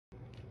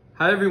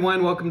Hi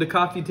everyone, welcome to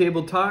Coffee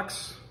Table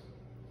Talks.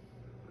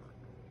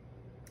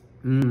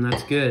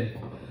 That's good.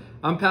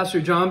 I'm Pastor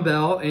Jon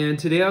Bell, and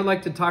today I'd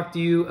like to talk to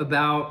you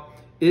about,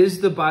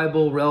 is the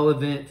Bible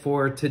relevant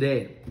for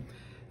today?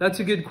 That's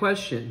a good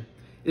question.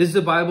 Is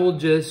the Bible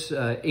just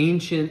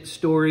ancient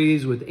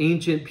stories with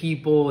ancient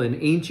people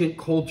and ancient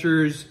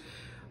cultures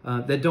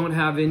that don't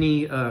have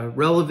any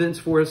relevance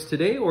for us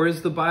today? Or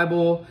is the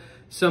Bible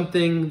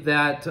something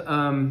that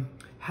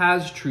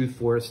has truth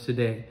for us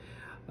today?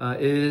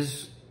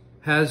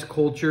 Has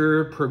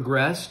culture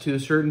progressed to a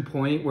certain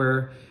point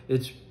where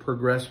it's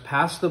progressed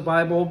past the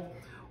Bible?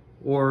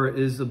 Or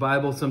is the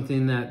Bible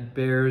something that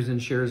bears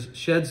and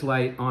sheds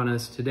light on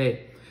us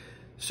today?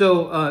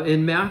 So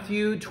in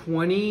Matthew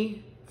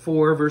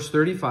 24, verse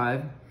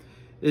 35,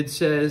 it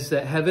says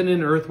that heaven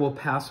and earth will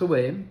pass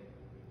away,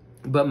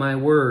 but my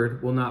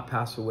word will not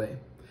pass away.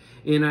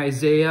 In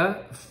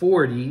Isaiah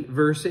 40,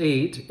 verse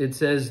 8, it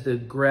says the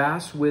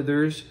grass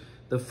withers,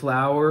 the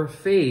flower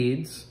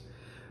fades,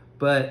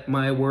 but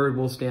my word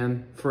will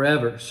stand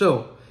forever.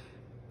 So,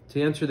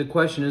 to answer the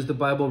question, is the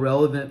Bible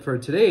relevant for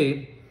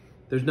today?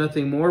 There's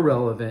nothing more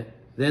relevant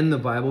than the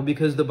Bible,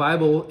 because the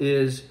Bible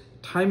is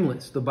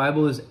timeless. The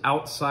Bible is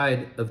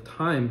outside of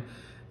time.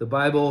 The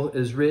Bible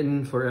is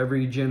written for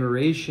every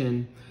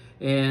generation.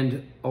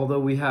 And although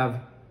we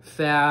have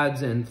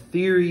fads and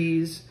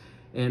theories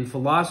and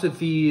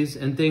philosophies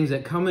and things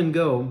that come and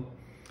go,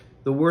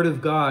 the Word of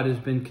God has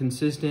been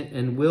consistent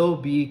and will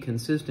be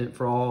consistent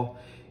for all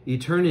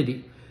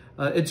eternity.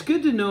 It's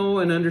good to know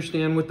and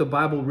understand what the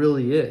Bible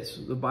really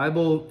is. The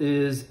Bible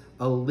is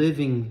a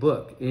living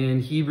book. In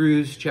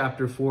Hebrews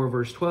chapter 4,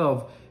 verse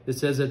 12, it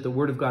says that the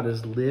Word of God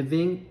is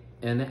living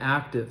and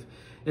active.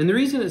 And the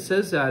reason it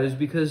says that is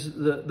because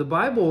the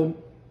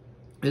Bible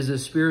is a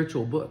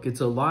spiritual book. It's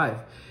alive.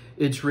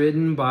 It's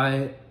written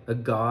by a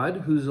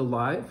God who's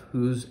alive,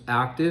 who's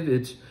active.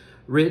 It's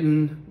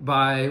written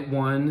by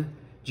one,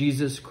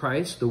 Jesus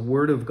Christ, the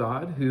Word of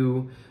God,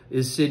 who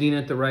is sitting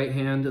at the right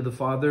hand of the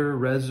Father,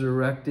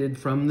 resurrected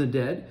from the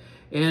dead,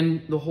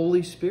 and the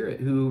Holy Spirit,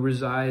 who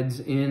resides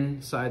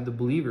inside the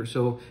believer.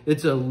 So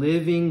it's a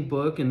living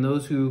book, and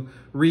those who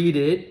read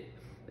it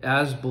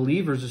as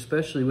believers,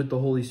 especially with the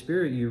Holy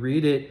Spirit, you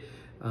read it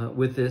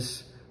with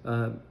this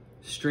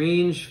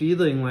strange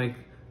feeling like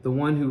the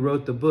one who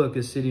wrote the book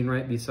is sitting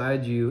right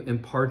beside you,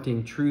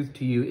 imparting truth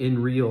to you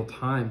in real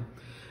time.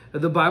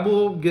 The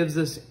Bible gives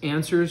us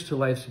answers to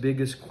life's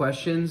biggest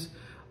questions,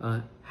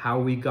 how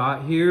we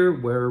got here,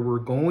 where we're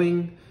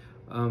going,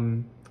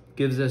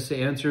 gives us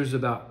answers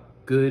about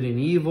good and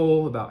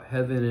evil, about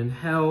heaven and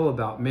hell,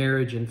 about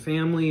marriage and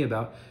family,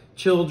 about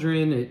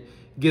children. It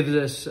gives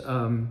us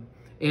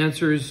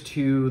answers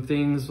to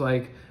things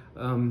like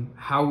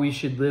how we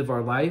should live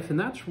our life. And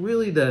that's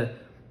really the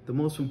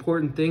most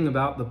important thing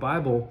about the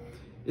Bible.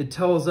 It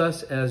tells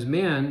us as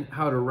man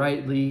how to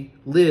rightly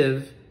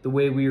live the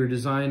way we were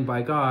designed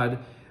by God,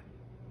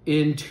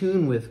 in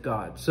tune with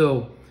God.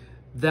 So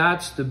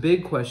that's the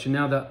big question.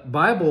 Now, the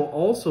Bible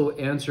also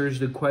answers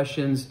the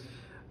questions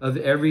of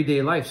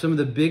everyday life. Some of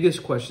the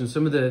biggest questions,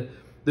 some of the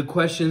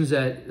questions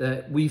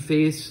that we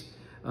face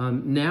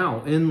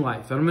now in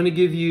life. And I'm going to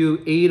give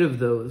you 8 of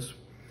those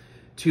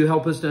to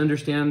help us to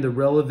understand the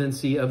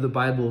relevancy of the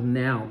Bible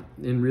now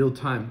in real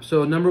time.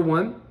 So number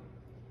 1,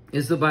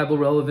 is the Bible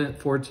relevant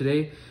for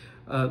today?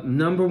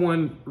 Number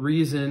 1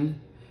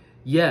 reason,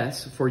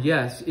 yes,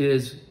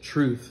 is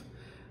truth.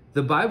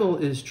 The Bible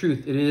is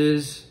truth. It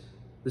is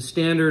the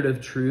standard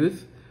of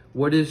truth.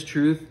 What is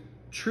truth?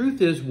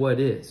 Truth is what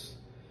is.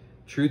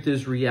 Truth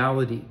is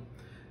reality.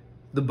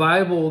 The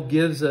Bible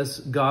gives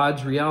us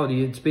God's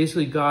reality. It's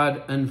basically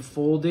God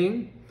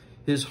unfolding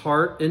his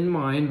heart and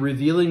mind,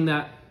 revealing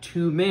that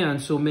to man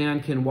so man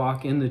can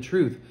walk in the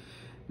truth.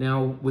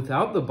 Now,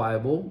 without the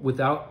Bible,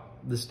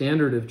 without the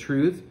standard of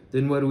truth,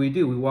 then what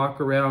do? We walk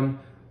around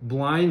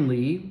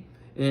blindly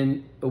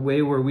in a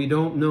way where we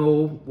don't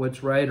know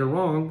what's right or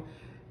wrong.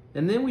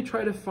 And then we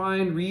try to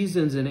find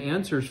reasons and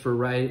answers for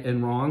right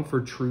and wrong,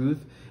 for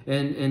truth.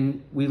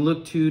 And we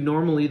look to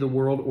normally the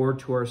world or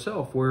to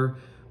ourselves, where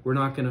we're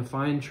not going to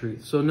find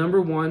truth. So number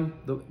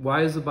 1,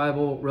 why is the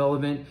Bible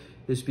relevant?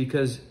 Is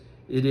because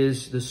it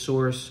is the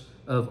source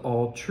of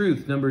all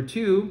truth. Number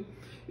 2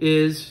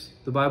 is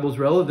the Bible's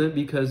relevant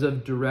because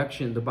of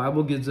direction. The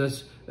Bible gives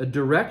us a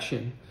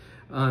direction.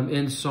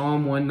 In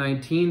Psalm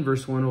 119,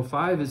 verse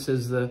 105, it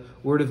says the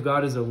Word of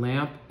God is a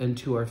lamp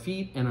unto our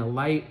feet and a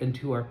light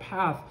unto our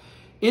path,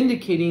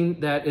 indicating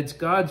that it's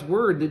God's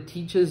Word that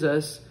teaches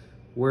us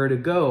where to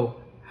go,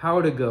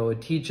 how to go.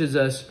 It teaches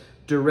us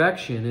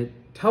direction. It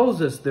tells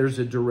us there's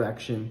a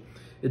direction.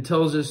 It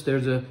tells us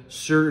there's a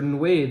certain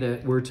way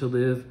that we're to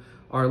live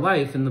our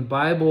life. And the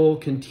Bible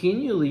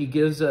continually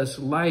gives us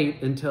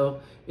light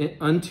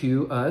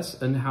unto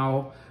us and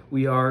how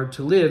we are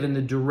to live in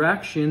the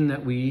direction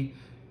that we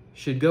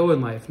should go in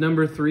life.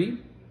 Number 3,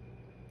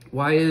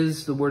 why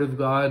is the Word of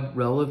God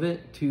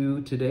relevant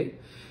to today?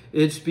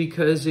 It's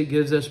because it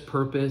gives us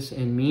purpose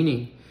and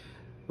meaning.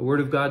 The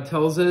Word of God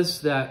tells us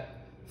that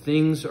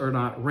things are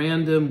not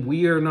random.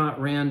 We are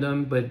not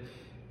random, but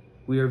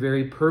We are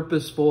very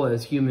purposeful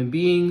as human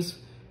beings,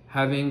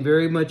 having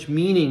very much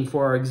meaning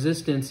for our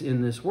existence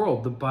in this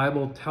world. The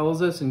Bible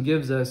tells us and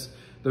gives us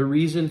the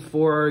reason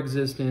for our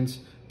existence,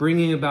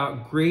 bringing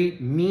about great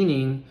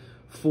meaning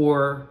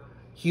for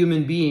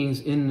human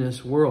beings in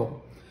this world.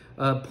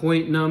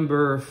 Point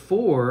number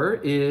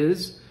 4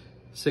 is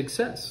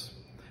success.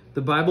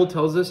 The Bible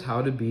tells us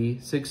how to be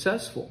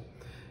successful.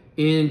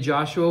 In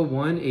Joshua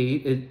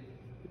 1:8, it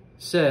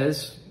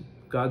says,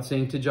 God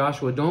saying to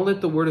Joshua, don't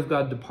let the word of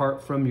God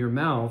depart from your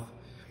mouth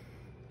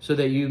so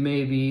that you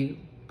may be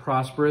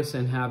prosperous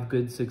and have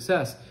good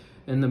success.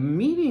 And the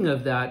meaning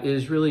of that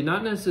is really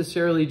not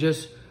necessarily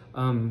just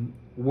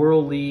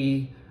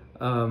worldly,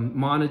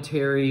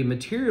 monetary,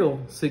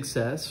 material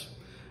success,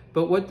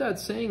 but what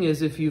that's saying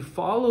is if you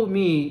follow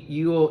me,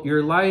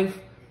 your life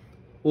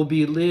will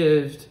be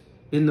lived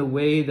in the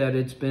way that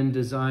it's been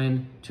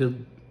designed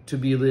to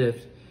be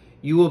lived.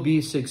 You will be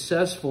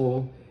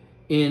successful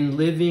in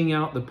living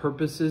out the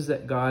purposes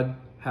that God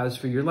has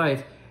for your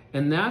life.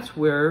 And that's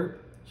where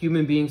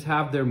human beings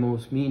have their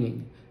most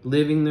meaning,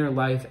 living their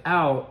life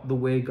out the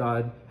way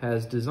God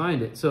has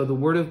designed it. So the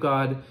Word of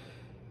God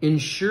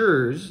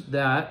ensures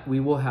that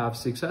we will have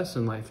success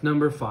in life.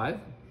 Number 5,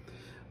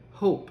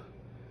 hope.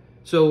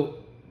 So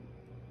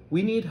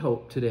we need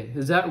hope today.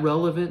 Is that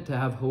relevant to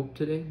have hope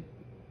today?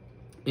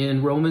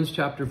 In Romans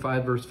chapter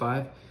 5, verse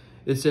 5,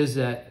 it says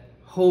that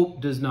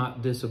hope does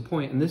not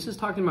disappoint. And this is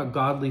talking about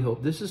godly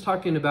hope. This is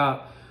talking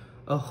about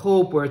a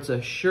hope where it's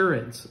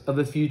assurance of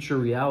a future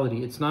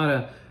reality. It's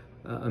not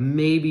a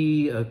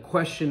maybe, a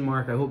question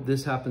mark. I hope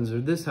this happens or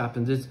this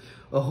happens. It's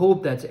a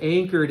hope that's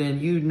anchored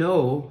and you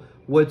know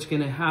what's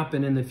going to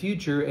happen in the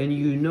future and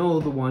you know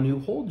the one who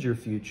holds your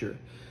future.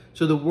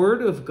 So the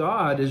Word of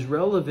God is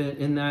relevant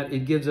in that it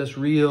gives us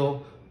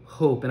real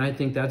hope. And I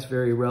think that's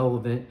very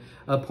relevant.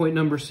 Point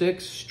number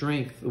 6,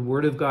 strength. The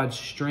Word of God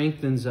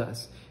strengthens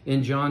us.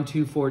 In John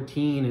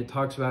 2:14, it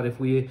talks about if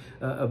we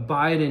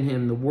abide in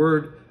Him, the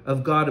Word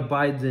of God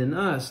abides in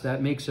us,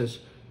 that makes us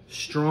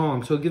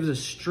strong. So it gives us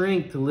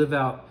strength to live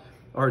out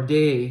our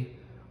day,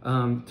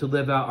 to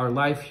live out our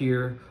life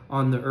here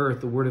on the earth.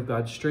 The Word of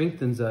God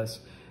strengthens us.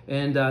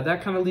 And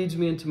that kind of leads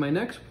me into my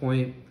next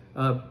point,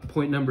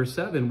 point number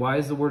 7. Why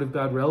is the Word of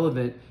God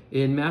relevant?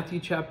 In Matthew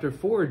chapter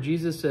 4,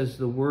 Jesus says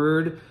the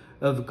Word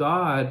of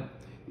God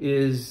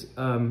is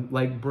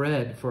like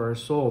bread for our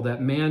soul,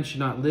 that man should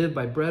not live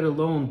by bread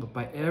alone, but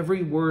by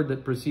every word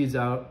that proceeds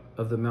out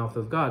of the mouth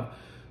of God.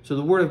 So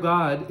the Word of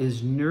God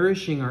is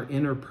nourishing our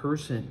inner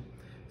person.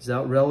 Is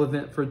that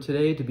relevant for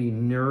today, to be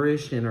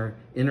nourished in our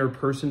inner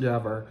person, to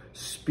have our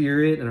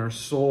spirit and our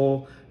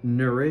soul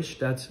nourished?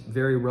 That's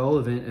very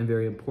relevant and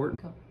very important.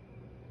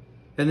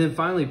 And then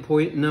finally,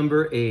 point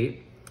number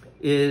 8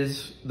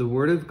 is the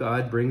Word of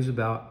God brings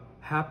about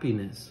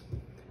happiness.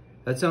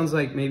 That sounds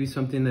like maybe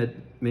something that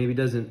maybe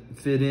doesn't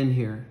fit in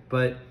here,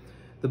 but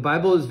the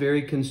Bible is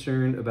very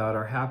concerned about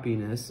our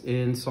happiness.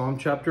 In Psalm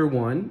chapter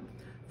 1,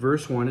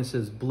 verse 1, it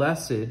says,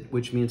 blessed,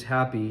 which means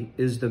happy,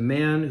 is the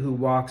man who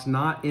walks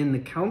not in the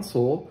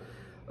counsel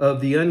of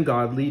the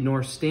ungodly,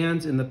 nor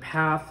stands in the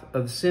path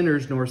of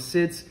sinners, nor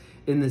sits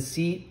in the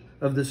seat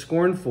of the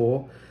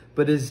scornful,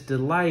 but his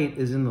delight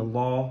is in the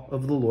law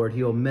of the Lord.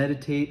 He will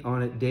meditate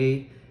on it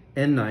day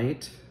and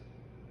night.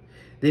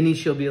 Then he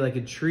shall be like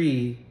a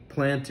tree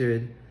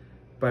planted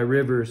by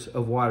rivers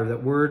of water.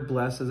 That word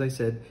blessed, as I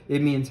said,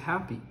 it means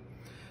happy.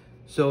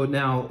 So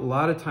now a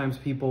lot of times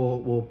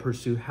people will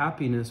pursue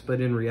happiness,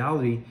 but in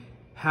reality,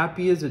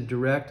 happy is a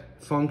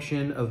direct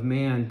function of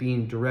man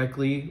being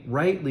directly,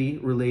 rightly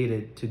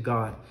related to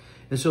God.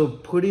 And so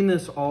putting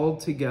this all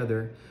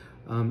together,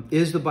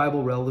 is the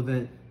Bible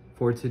relevant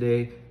for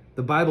today?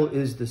 The Bible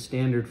is the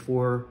standard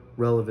for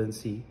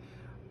relevancy.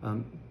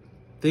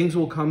 Things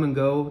will come and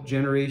go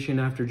generation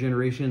after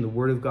generation. The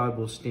Word of God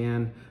will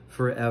stand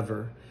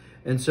forever.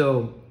 And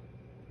so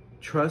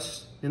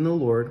trust in the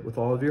Lord with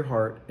all of your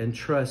heart, and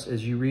trust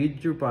as you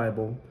read your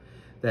Bible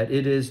that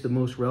it is the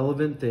most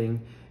relevant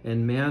thing.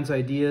 And man's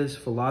ideas,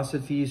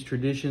 philosophies,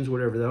 traditions,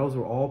 whatever, those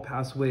will all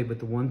pass away. But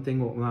the one thing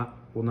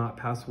will not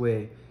pass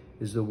away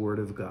is the Word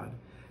of God.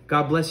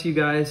 God bless you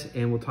guys,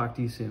 and we'll talk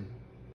to you soon.